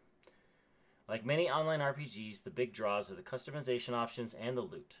Dominion. Like many online RPGs, the big draws are the customization options and the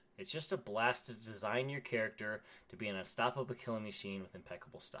loot. It's just a blast to design your character to be an unstoppable killing machine with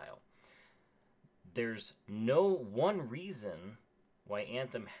impeccable style. There's no one reason why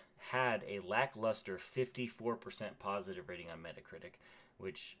Anthem had a lackluster 54% positive rating on Metacritic,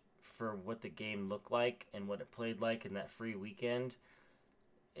 which, for what the game looked like and what it played like in that free weekend,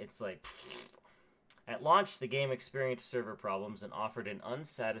 it's like... At launch, the game experienced server problems and offered an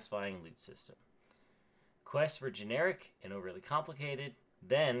unsatisfying loot system. Quests were generic and overly complicated.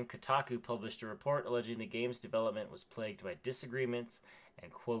 Then, Kotaku published a report alleging the game's development was plagued by disagreements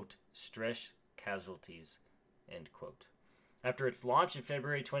and, quote, stress casualties, end quote. After its launch in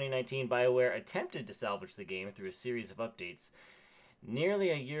February 2019, BioWare attempted to salvage the game through a series of updates.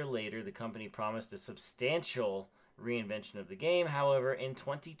 Nearly a year later, the company promised a substantial reinvention of the game. However, in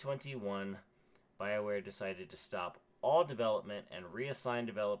 2021, BioWare decided to stop all development and reassign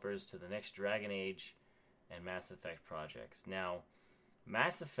developers to the next Dragon Age and Mass Effect projects. Now,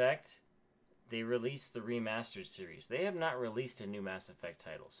 Mass Effect, they released the remastered series. They have not released a new Mass Effect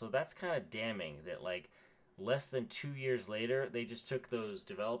title, so that's kind of damning that, like, less than 2 years later, they just took those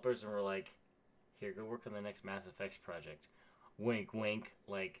developers and were like, here, go work on the next Mass Effect project. Wink, wink.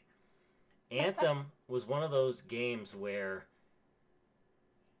 Like, Anthem was one of those games where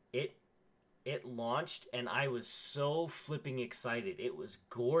it launched and I was so flipping excited. It was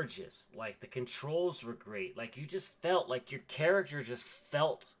gorgeous. Like, the controls were great. Like, you just felt like your character just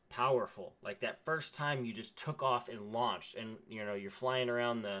felt powerful. Like, that first time you just took off and launched and, you're flying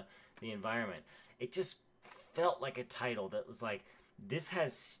around the environment. It just felt like a title that was like, this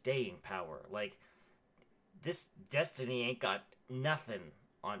has staying power. Like, this Destiny ain't got nothing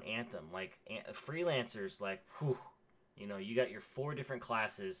on Anthem. Like, freelancers, like, whew, you know, you got your 4 different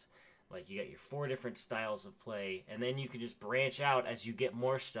classes, like, you got your 4 different styles of play, and then you can just branch out as you get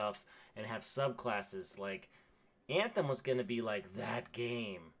more stuff and have subclasses. Like, Anthem was going to be like that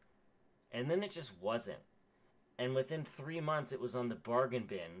game, and then it just wasn't. And within 3 months, it was on the bargain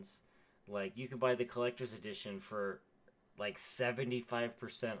bins. Like, you could buy the collector's edition for like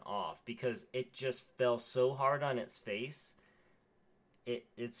 75% off because it just fell so hard on its face.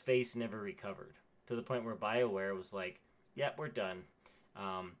 Its face never recovered to the point where BioWare was like, "Yep, we're done."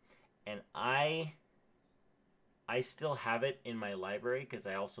 And I still have it in my library because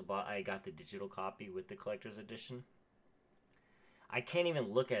I got the digital copy with the collector's edition. I can't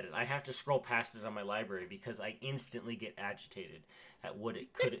even look at it. I have to scroll past it on my library because I instantly get agitated at what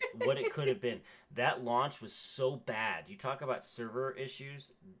it could have been. That launch was so bad. You talk about server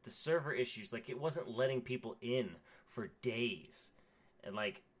issues. The server issues, like, it wasn't letting people in for days. And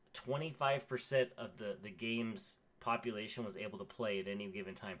like 25% of the game's population was able to play at any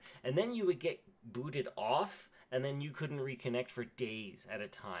given time. And then you would get booted off and then you couldn't reconnect for days at a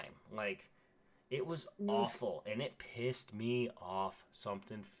time. Like, it was awful, and it pissed me off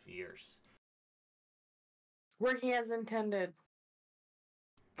something fierce. Working as intended.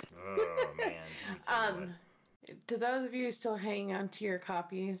 Oh, man. To those of you still hanging on to your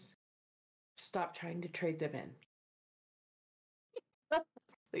copies, stop trying to trade them in.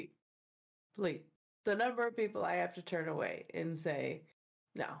 Please. Please. The number of people I have to turn away and say,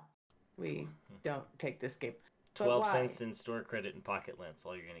 no, we don't take this game. 12 cents in store credit and pocket lens,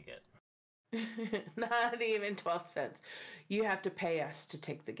 all you're going to get. Not even 12 cents. You have to pay us to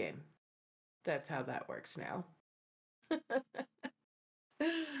take the game. That's how that works now.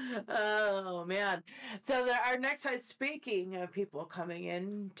 Oh, man. So our next time, speaking of people coming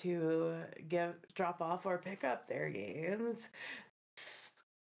in to drop off or pick up their games,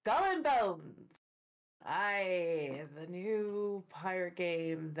 Skull and Bones. The new pirate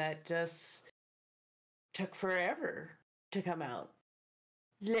game that just took forever to come out.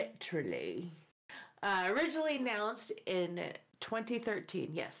 Literally. Originally announced in 2013.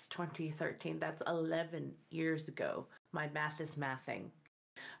 Yes, 2013. That's 11 years ago. My math is mathing.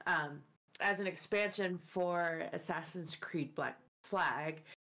 As an expansion for Assassin's Creed Black Flag,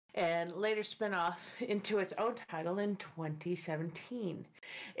 and later spin off into its own title in 2017.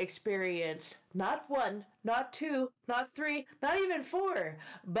 Experienced not 1, not 2, not 3, not even 4,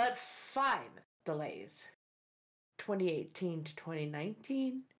 but 5 delays. 2018 to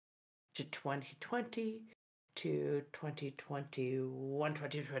 2019 to 2020 to 2021,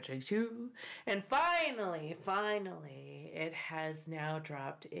 2022, and finally, it has now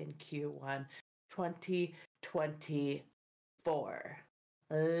dropped in Q1 2024.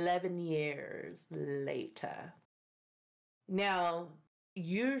 11 years later. Now,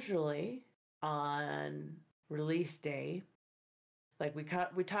 usually on release day, like we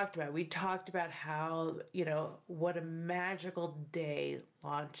talked about how, you know, what a magical day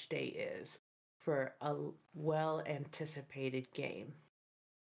launch day is for a well-anticipated game.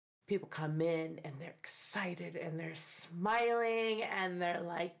 People come in and they're excited and they're smiling and they're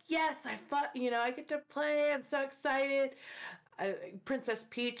like, yes, I get to play. I'm so excited. Princess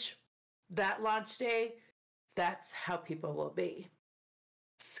Peach, that launch day, that's how people will be.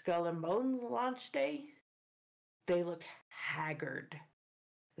 Skull and Bones launch day, they looked haggard.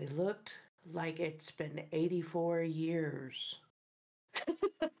 They looked like it's been 84 years.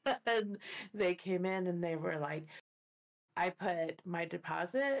 And they came in and they were like, I put my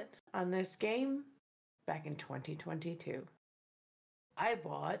deposit on this game back in 2022. I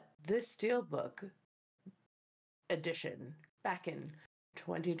bought this Steelbook edition back in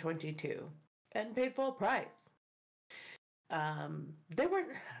 2022 and paid full price. They were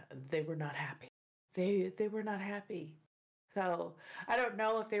not happy. They were not happy. So I don't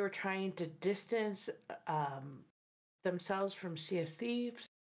know if they were trying to distance themselves from Sea of Thieves.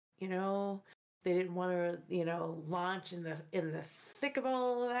 You know, they didn't want to, you know, launch in the thick of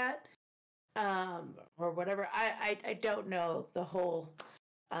all of that, or whatever. I don't know the whole.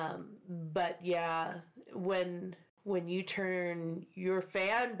 But yeah, when you turn your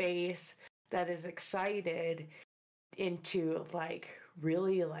fan base that is excited into like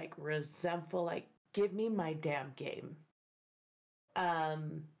really like resentful, like, give me my damn game.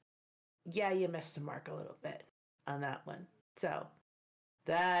 Yeah, you missed the mark a little bit on that one. So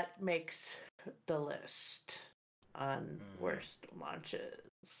that makes the list on worst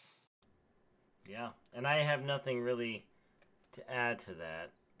launches. Yeah, and I have nothing really to add to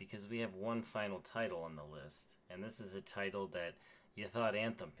that because we have one final title on the list, and this is a title that you thought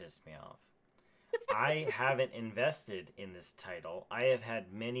Anthem pissed me off. I haven't invested in this title. I have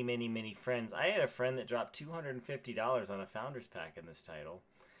had many, many, many friends. I had a friend that dropped $250 on a Founders Pack in this title,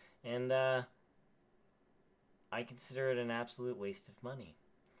 and I consider it an absolute waste of money.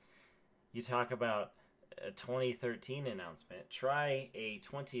 You talk about a 2013 announcement. Try a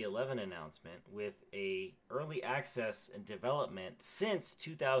 2011 announcement with a early access and development since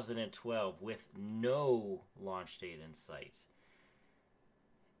 2012 with no launch date in sight.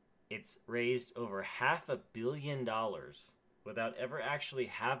 It's raised over $500 million without ever actually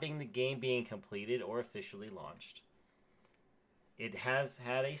having the game being completed or officially launched. It has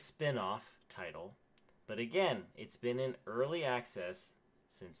had a spin-off title, but again, it's been in early access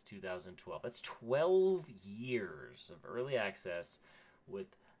since 2012. That's 12 years of early access with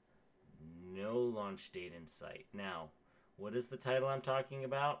no launch date in sight. Now, what is the title I'm talking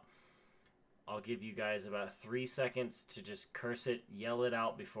about? I'll give you guys about 3 seconds to just curse it, yell it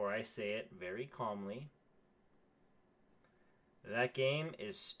out before I say it very calmly. That game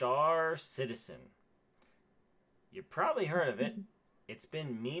is Star Citizen. You probably heard of it. It's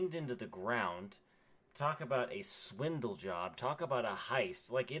been memed into the ground. Talk about a swindle job. Talk about a heist.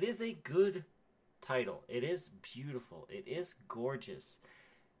 Like, it is a good title. It is beautiful. It is gorgeous.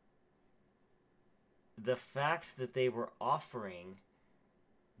 The fact that they were offering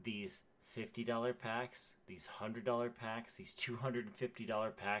these $50 packs, these $100 packs, these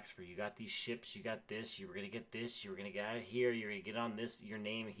 $250 packs where you got these ships, you got this, you were going to get this, you were going to get out of here, you're going to get on this, your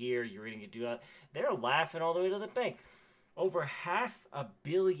name here, you're going to do that. They're laughing all the way to the bank. Over $500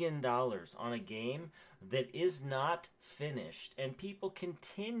 million on a game that is not finished, and people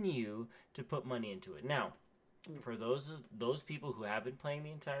continue to put money into it. Now, for those people who have been playing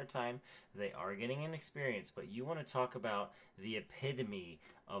the entire time, they are getting an experience, but you want to talk about the epitome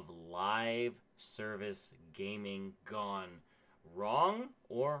of live service gaming gone wrong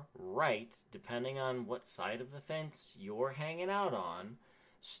or right, depending on what side of the fence you're hanging out on.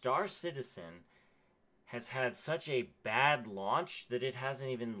 Star Citizen has had such a bad launch that it hasn't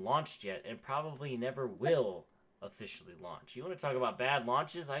even launched yet and probably never will officially launch. You want to talk about bad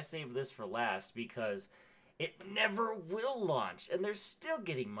launches? I saved this for last because it never will launch and they're still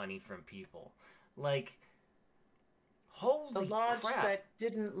getting money from people. Like, holy the launch crap. that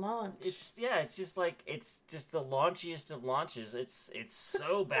didn't launch. It's just the launchiest of launches. It's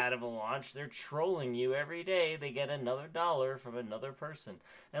so bad of a launch. They're trolling you every day. They get another dollar from another person.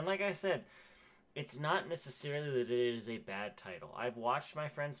 And like I said, it's not necessarily that it is a bad title. I've watched my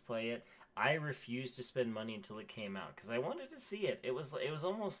friends play it. I refused to spend money until it came out because I wanted to see it. It was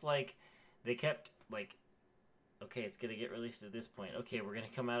almost like they kept like, okay, it's gonna get released at this point. Okay, we're gonna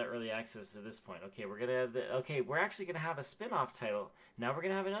come out at early access at this point. Okay, we're actually gonna have a spin-off title. Now we're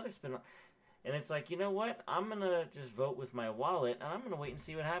gonna have another spin-off. And it's like, you know what? I'm gonna just vote with my wallet and I'm gonna wait and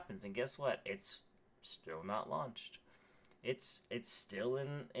see what happens. And guess what? It's still not launched. It's still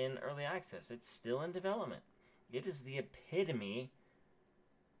in early access. It's still in development. It is the epitome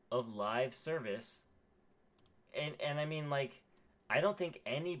of live service. And I mean, like, I don't think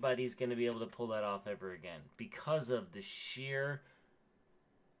anybody's going to be able to pull that off ever again because of the sheer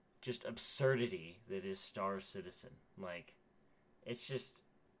just absurdity that is Star Citizen. Like, it's just,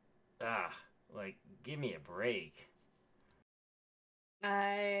 like, give me a break.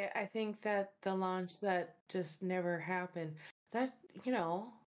 I think that the launch that just never happened, that,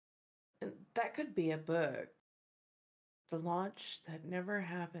 that could be a book. The launch that never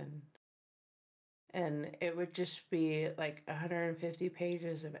happened. And it would just be like 150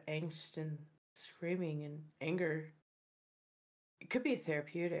 pages of angst and screaming and anger. It could be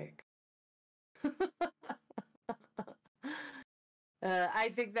therapeutic.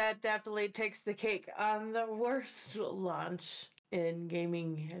 I think that definitely takes the cake on the worst launch in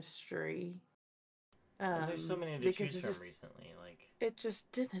gaming history. Well, there's so many to choose from recently. Like, it just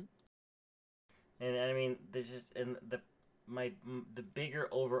didn't. And I mean, there's just the bigger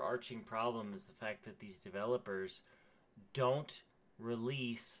overarching problem is the fact that these developers don't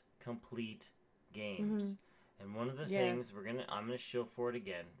release complete games. Mm-hmm. And one of the things I'm gonna show for it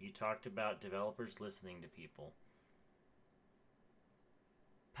again. You talked about developers listening to people.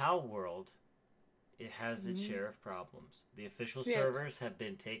 Pal World, it has its share of problems. The official servers have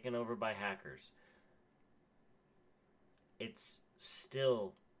been taken over by hackers. It's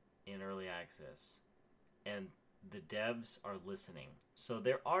still in early access, and the devs are listening. So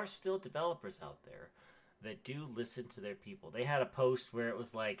there are still developers out there that do listen to their people. They had a post where it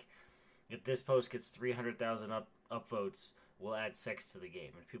was like, if this post gets 300,000 upvotes, we'll add sex to the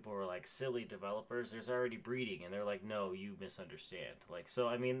game. And people were like, silly developers, there's already breeding. And they're like, no, you misunderstand. Like, so,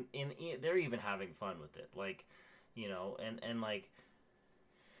 I mean, they're even having fun with it. Like, you know, and like,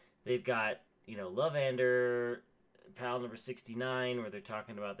 they've got, you know, Lovander, pal number 69, where they're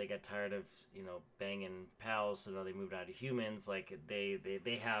talking about they got tired of, you know, banging pals, so now they moved out to humans. Like,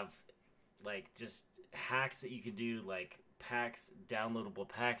 they have, like, just hacks that you can do, like, packs, downloadable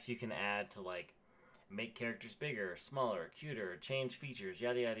packs you can add to, like, make characters bigger, smaller, cuter, change features,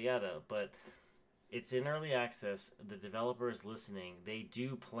 yada yada yada. But it's in early access. The developer is listening. They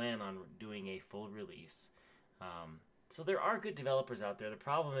do plan on doing a full release. So there are good developers out there. The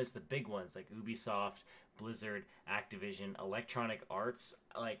problem is the big ones like Ubisoft, Blizzard, Activision, Electronic Arts.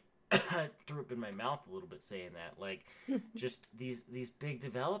 Like, I threw up in my mouth a little bit saying that. Like, just these big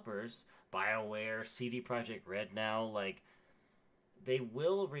developers, BioWare, CD Projekt Red now, like, they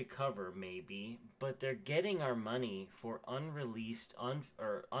will recover maybe, but they're getting our money for unreleased,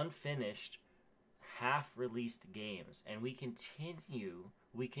 or unfinished, half-released games, and we continue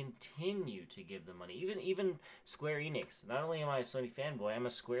to give them money. Even Square Enix. Not only am I a Sony fanboy, I'm a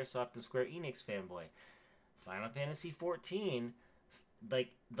Squaresoft and Square Enix fanboy. Final Fantasy XIV, like,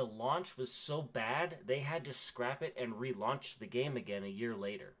 the launch was so bad they had to scrap it and relaunch the game again a year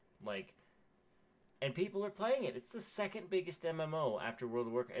later. Like, and people are playing it. It's the second biggest MMO after World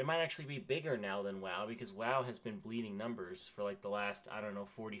of Warcraft. It might actually be bigger now than WoW, because WoW has been bleeding numbers for like the last, I don't know,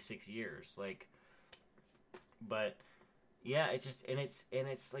 46 years. Like, but yeah,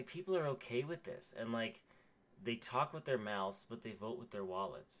 it's like people are okay with this, and like they talk with their mouths, but they vote with their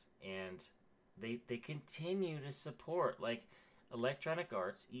wallets, and they continue to support. Like, Electronic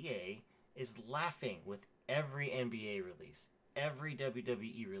Arts, EA, is laughing with every NBA release, every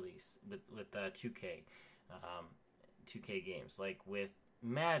WWE release with 2K, 2K games, like with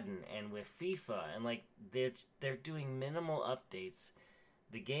Madden and with FIFA, and like they're doing minimal updates.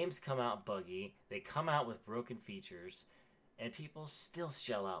 The games come out buggy, they come out with broken features, and people still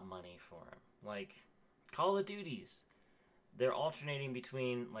shell out money for them. Like, Call of Duties, they're alternating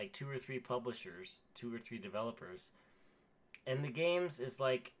between like two or three publishers, two or three developers, and the games is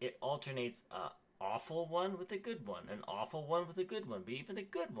like it alternates a awful one with a good one, an awful one with a good one, but even the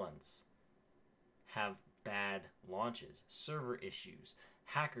good ones have bad launches, server issues,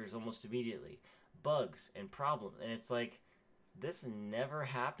 hackers almost immediately, bugs and problems, and it's like, this never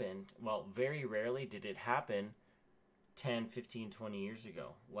happened. Well, very rarely did it happen 10, 15, 20 years ago.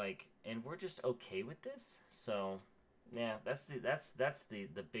 Like, and we're just okay with this. So, yeah, that's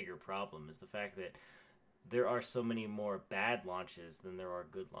the bigger problem, is the fact that there are so many more bad launches than there are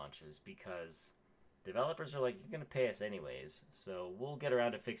good launches, because developers are like, you're going to pay us anyways, so we'll get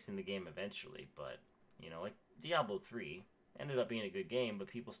around to fixing the game eventually. But, you know, like Diablo 3 ended up being a good game, but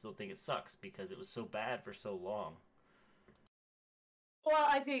people still think it sucks because it was so bad for so long. Well,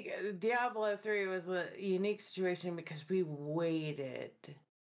 I think Diablo 3 was a unique situation because we waited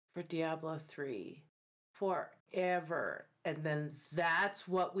for Diablo 3 forever. And then that's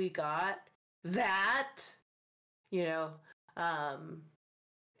what we got. That, you know,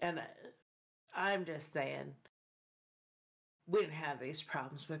 and I'm just saying, we didn't have these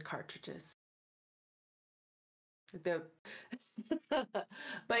problems with cartridges. But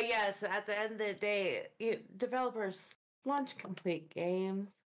yes, at the end of the day, developers launch complete games.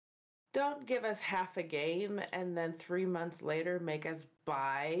 Don't give us half a game and then 3 months later make us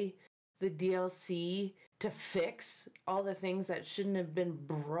buy the DLC to fix all the things that shouldn't have been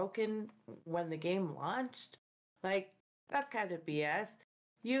broken when the game launched. Like, that's kind of BS.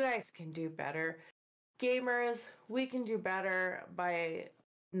 You guys can do better. Gamers, we can do better by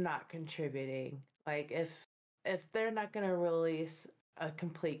not contributing. Like, if they're not going to release a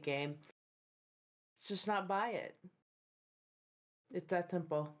complete game, just not buy it. It's that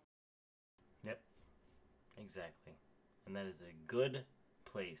simple. Yep, exactly. And that is a good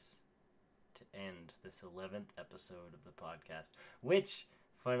place to end this 11th episode of the podcast, which,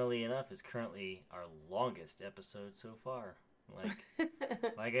 funnily enough, is currently our longest episode so far.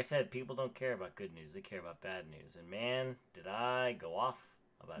 Like I said, people don't care about good news, they care about bad news. And man, did I go off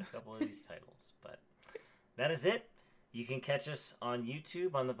about a couple of these titles. But that is it. You can catch us on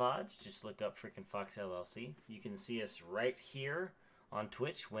YouTube on the VODs. Just look up Frickin' Fox LLC. You can see us right here on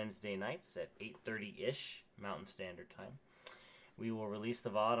Twitch Wednesday nights at 8:30-ish Mountain Standard Time. We will release the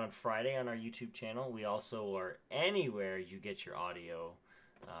VOD on Friday on our YouTube channel. We also are anywhere you get your audio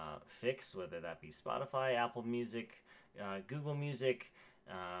fix, whether that be Spotify, Apple Music, Google Music,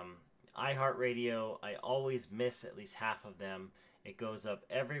 iHeartRadio. I always miss at least half of them. It goes up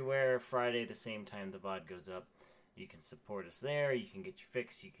everywhere Friday the same time the VOD goes up. You can support us there. You can get your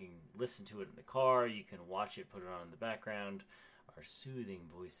fix. You can listen to it in the car. You can watch it, put it on in the background. Our soothing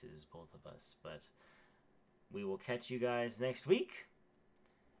voices, both of us. But we will catch you guys next week.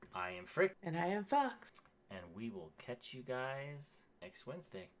 I am Frick. And I am Fox. And we will catch you guys next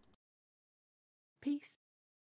Wednesday. Peace.